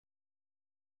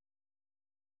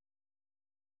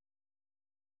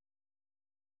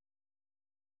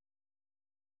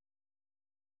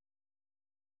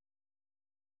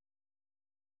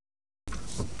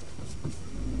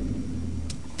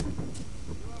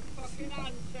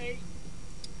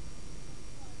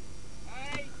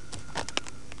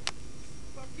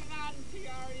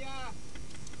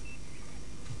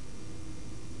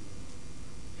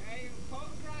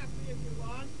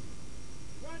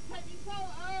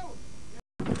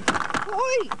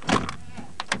Oi!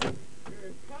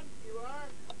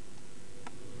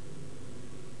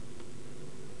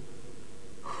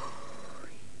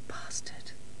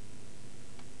 Bastard.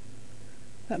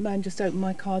 That man just opened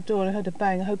my car door and I heard a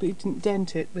bang. I hope he didn't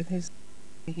dent it with his...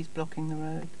 He's blocking the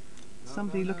road.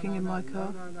 Somebody looking in my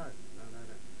car. No.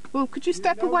 Well, could you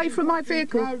step away from my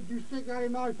vehicle? You stick that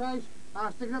in my face,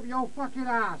 I'll stick it up your fucking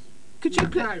ass.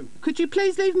 Could you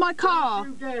please leave my car?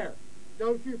 Don't you dare.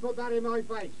 Don't you put that in my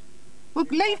face. Well,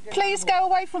 please go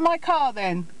away from my car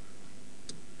then.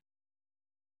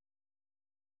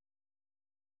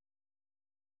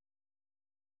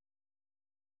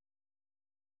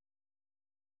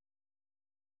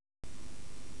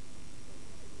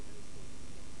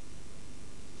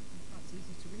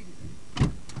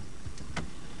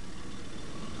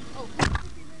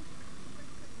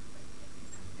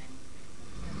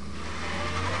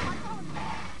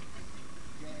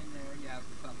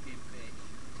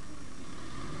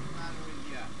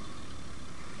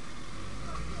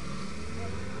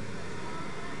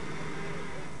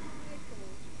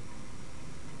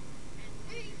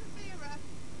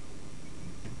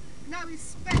 No, he's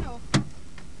sped off.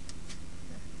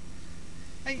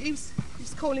 He was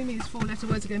calling me his four-letter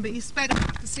words again, but he sped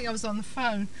off to see I was on the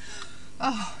phone.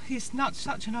 Oh, he's not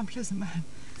such an unpleasant man.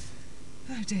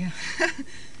 Oh dear.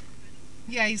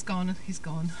 Yeah, he's gone. He's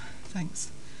gone. Thanks.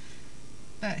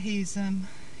 But he's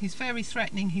very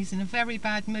threatening. He's in a very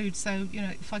bad mood. So you know,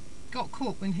 if I got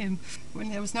caught when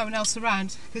there was no one else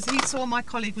around, because he saw my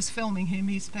colleague was filming him,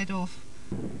 he sped off.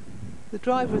 The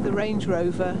driver of the Range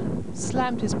Rover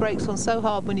slammed his brakes on so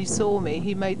hard when he saw me,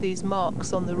 he made these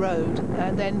marks on the road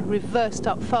and then reversed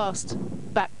up fast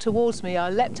back towards me. I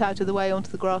leapt out of the way onto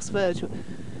the grass verge.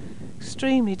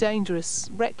 Extremely dangerous,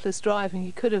 reckless driving.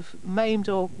 He could have maimed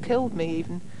or killed me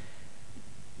even.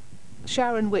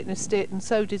 Sharon witnessed it, and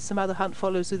so did some other hunt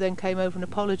followers who then came over and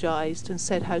apologised and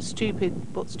said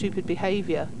what stupid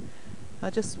behaviour. I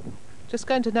just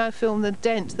going to now film the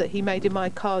dent that he made in my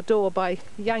car door by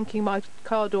yanking my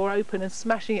car door open and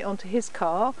smashing it onto his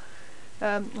car.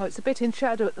 Well, it's a bit in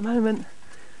shadow at the moment,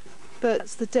 but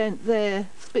it's the dent there.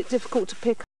 It's a bit difficult to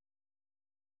pick